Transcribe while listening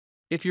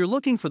If you're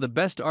looking for the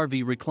best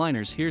RV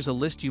recliners, here's a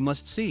list you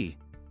must see.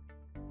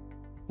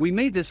 We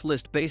made this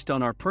list based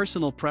on our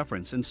personal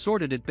preference and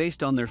sorted it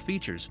based on their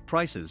features,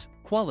 prices,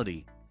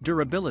 quality,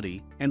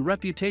 durability, and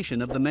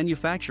reputation of the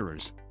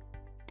manufacturers.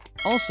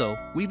 Also,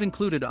 we've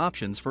included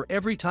options for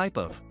every type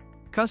of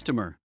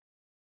customer.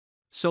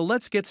 So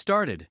let's get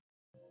started.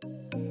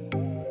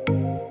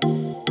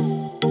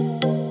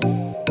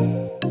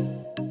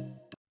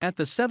 At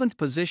the 7th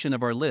position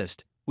of our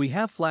list, we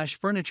have Flash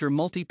Furniture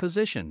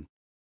Multi-Position.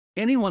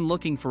 Anyone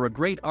looking for a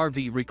great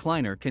RV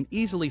recliner can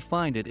easily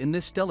find it in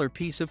this stellar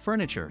piece of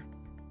furniture.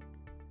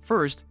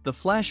 First, the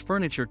Flash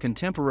Furniture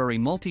Contemporary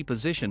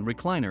Multi-Position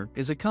Recliner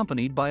is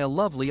accompanied by a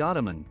lovely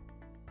ottoman.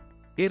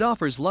 It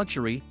offers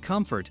luxury,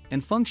 comfort,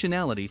 and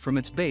functionality from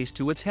its base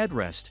to its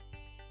headrest.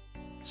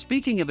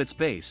 Speaking of its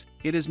base,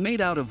 it is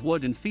made out of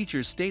wood and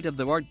features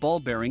state-of-the-art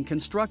ball-bearing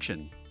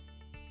construction.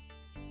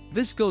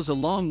 This goes a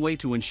long way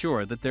to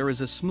ensure that there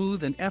is a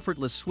smooth and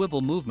effortless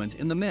swivel movement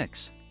in the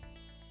mix.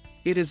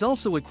 It is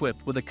also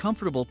equipped with a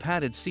comfortable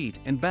padded seat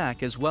and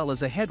back as well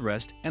as a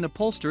headrest and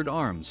upholstered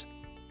arms.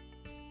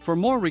 For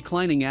more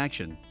reclining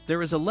action,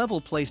 there is a level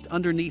placed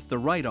underneath the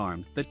right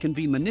arm that can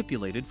be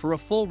manipulated for a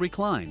full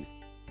recline.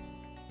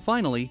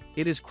 Finally,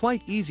 it is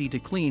quite easy to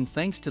clean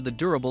thanks to the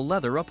durable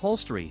leather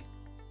upholstery.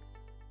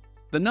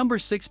 The number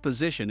 6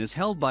 position is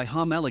held by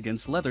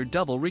Homelegance Leather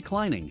Double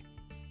Reclining.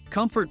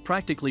 Comfort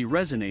practically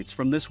resonates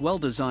from this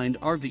well-designed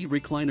RV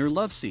recliner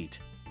love seat.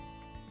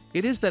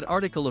 It is that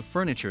article of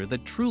furniture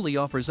that truly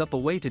offers up a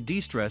way to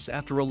de-stress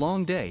after a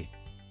long day.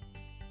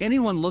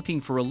 Anyone looking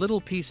for a little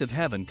piece of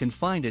heaven can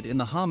find it in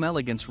the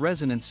Homelegance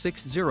Resonance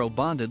 60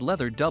 Bonded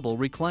Leather Double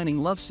Reclining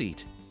Love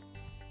Seat.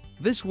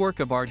 This work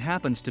of art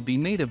happens to be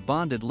made of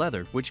bonded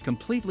leather, which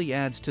completely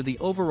adds to the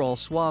overall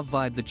suave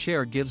vibe the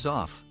chair gives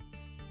off.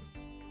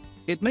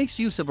 It makes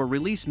use of a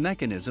release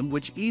mechanism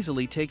which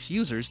easily takes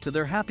users to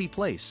their happy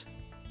place.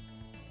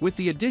 With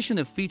the addition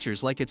of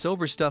features like its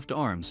overstuffed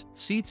arms,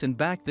 seats and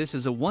back, this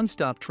is a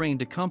one-stop train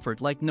to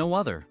comfort like no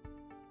other.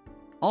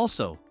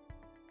 Also,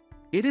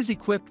 it is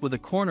equipped with a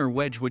corner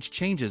wedge which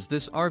changes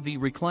this RV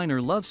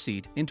recliner love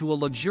seat into a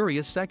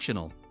luxurious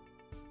sectional.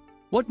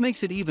 What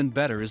makes it even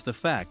better is the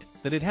fact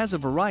that it has a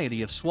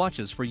variety of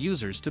swatches for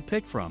users to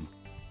pick from.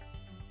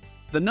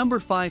 The number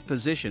 5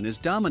 position is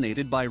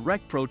dominated by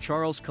RecPro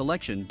Charles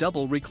Collection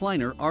Double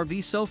Recliner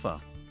RV Sofa.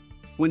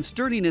 When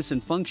sturdiness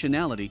and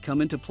functionality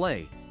come into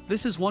play,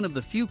 this is one of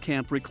the few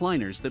camp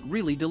recliners that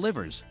really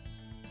delivers.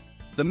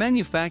 The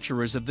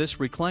manufacturers of this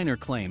recliner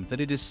claim that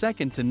it is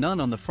second to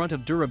none on the front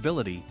of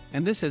durability,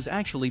 and this has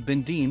actually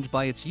been deemed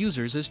by its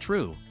users as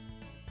true.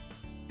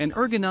 An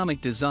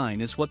ergonomic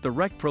design is what the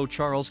RecPro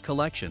Charles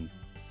Collection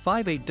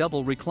 5/8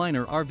 Double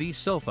Recliner RV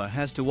Sofa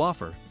has to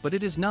offer, but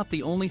it is not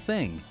the only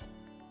thing.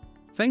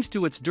 Thanks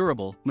to its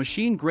durable,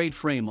 machine-grade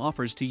frame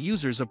offers to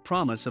users a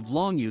promise of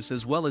long use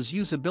as well as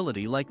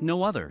usability like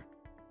no other.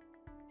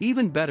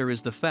 Even better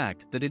is the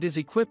fact that it is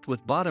equipped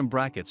with bottom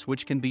brackets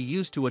which can be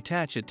used to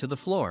attach it to the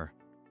floor.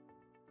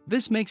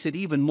 This makes it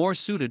even more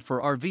suited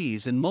for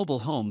RVs and mobile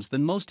homes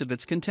than most of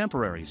its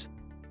contemporaries.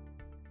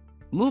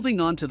 Moving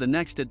on to the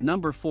next at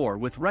number 4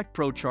 with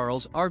RecPro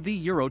Charles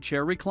RV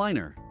Eurochair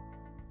Recliner.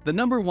 The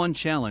number 1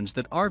 challenge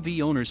that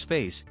RV owners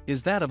face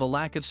is that of a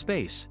lack of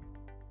space.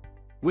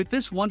 With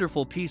this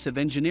wonderful piece of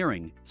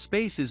engineering,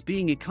 space is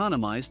being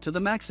economized to the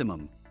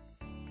maximum.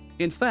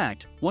 In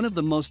fact, one of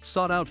the most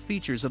sought-out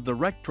features of the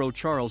RecPro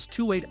Charles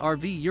 2/8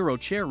 RV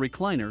Eurochair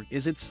Recliner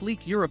is its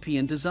sleek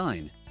European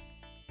design.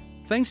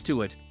 Thanks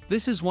to it,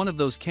 this is one of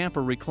those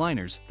camper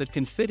recliners that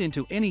can fit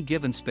into any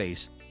given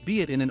space,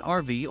 be it in an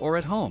RV or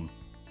at home.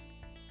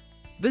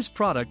 This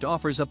product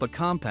offers up a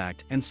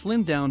compact and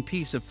slimmed-down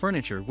piece of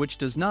furniture which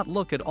does not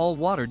look at all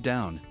watered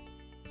down.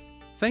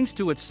 Thanks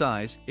to its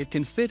size, it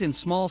can fit in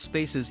small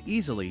spaces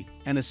easily,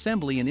 and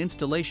assembly and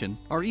installation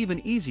are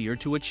even easier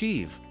to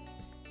achieve.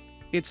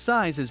 Its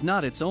size is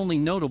not its only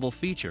notable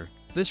feature.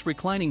 This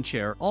reclining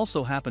chair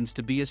also happens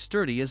to be as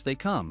sturdy as they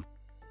come.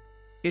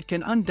 It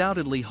can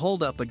undoubtedly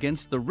hold up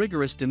against the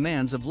rigorous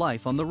demands of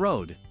life on the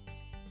road.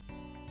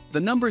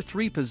 The number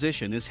 3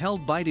 position is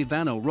held by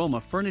Divano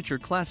Roma Furniture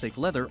Classic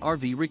Leather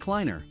RV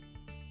Recliner.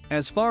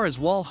 As far as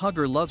wall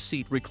hugger love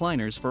seat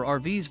recliners for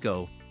RVs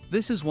go,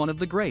 this is one of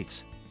the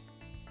greats.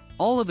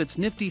 All of its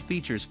nifty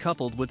features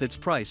coupled with its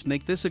price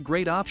make this a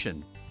great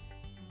option.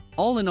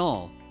 All in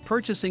all,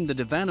 purchasing the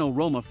Divano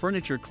Roma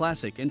Furniture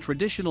Classic and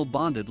Traditional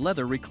Bonded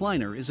Leather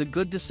Recliner is a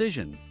good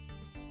decision.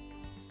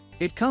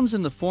 It comes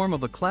in the form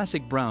of a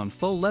classic brown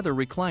faux leather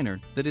recliner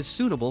that is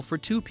suitable for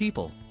 2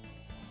 people.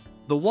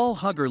 The wall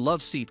hugger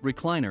love seat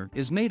recliner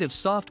is made of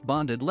soft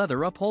bonded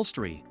leather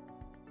upholstery.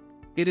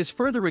 It is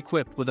further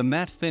equipped with a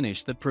matte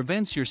finish that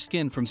prevents your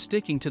skin from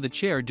sticking to the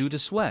chair due to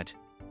sweat.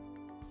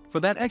 For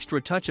that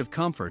extra touch of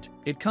comfort,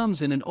 it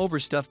comes in an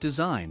overstuffed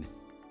design.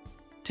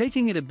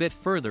 Taking it a bit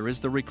further is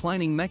the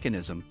reclining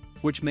mechanism,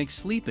 which makes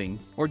sleeping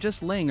or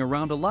just laying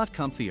around a lot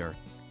comfier.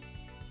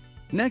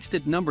 Next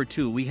at number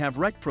 2 we have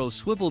RecPro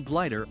Swivel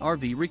Glider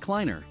RV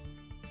Recliner.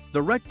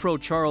 The RecPro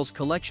Charles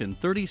Collection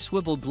 30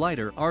 Swivel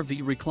Glider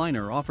RV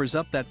Recliner offers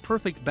up that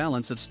perfect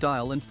balance of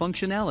style and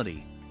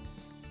functionality.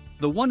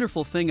 The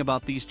wonderful thing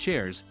about these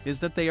chairs is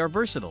that they are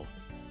versatile.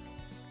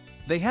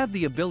 They have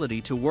the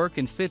ability to work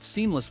and fit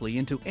seamlessly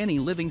into any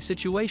living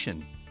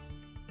situation.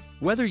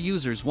 Whether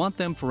users want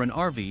them for an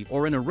RV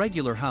or in a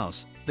regular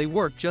house, they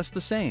work just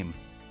the same.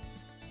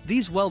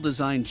 These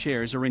well-designed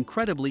chairs are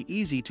incredibly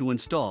easy to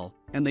install,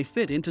 and they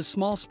fit into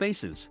small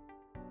spaces.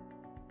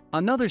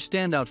 Another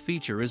standout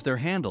feature is their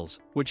handles,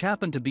 which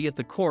happen to be at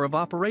the core of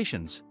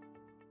operations.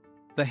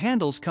 The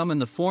handles come in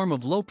the form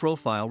of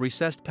low-profile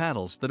recessed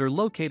paddles that are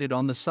located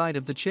on the side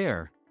of the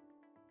chair.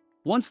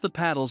 Once the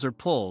paddles are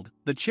pulled,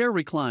 the chair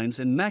reclines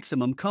and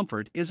maximum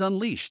comfort is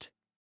unleashed.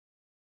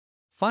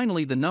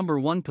 Finally, the number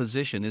one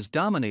position is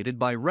dominated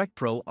by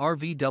RecPro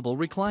RV Double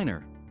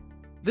Recliner.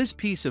 This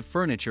piece of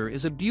furniture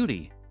is a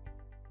beauty.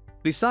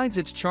 Besides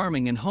its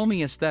charming and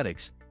homey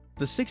aesthetics,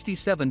 the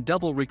 67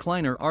 Double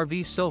Recliner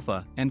RV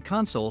sofa and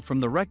console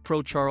from the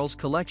RecPro Charles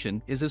Collection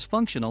is as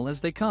functional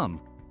as they come.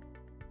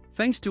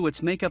 Thanks to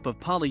its makeup of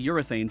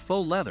polyurethane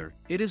faux leather,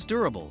 it is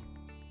durable.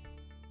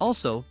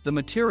 Also, the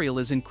material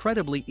is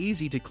incredibly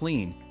easy to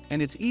clean,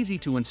 and it's easy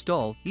to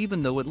install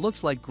even though it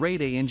looks like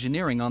grade A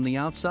engineering on the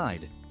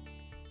outside.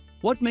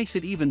 What makes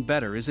it even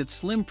better is its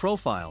slim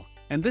profile,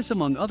 and this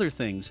among other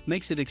things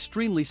makes it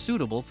extremely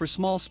suitable for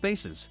small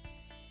spaces.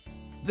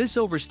 This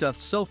overstuffed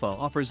sofa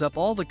offers up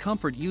all the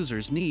comfort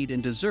users need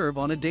and deserve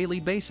on a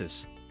daily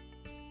basis.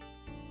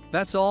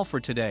 That's all for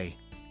today.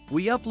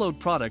 We upload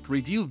product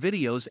review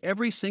videos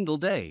every single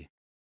day.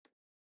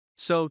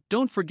 So,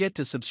 don't forget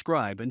to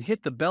subscribe and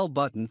hit the bell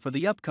button for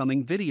the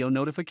upcoming video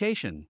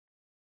notification.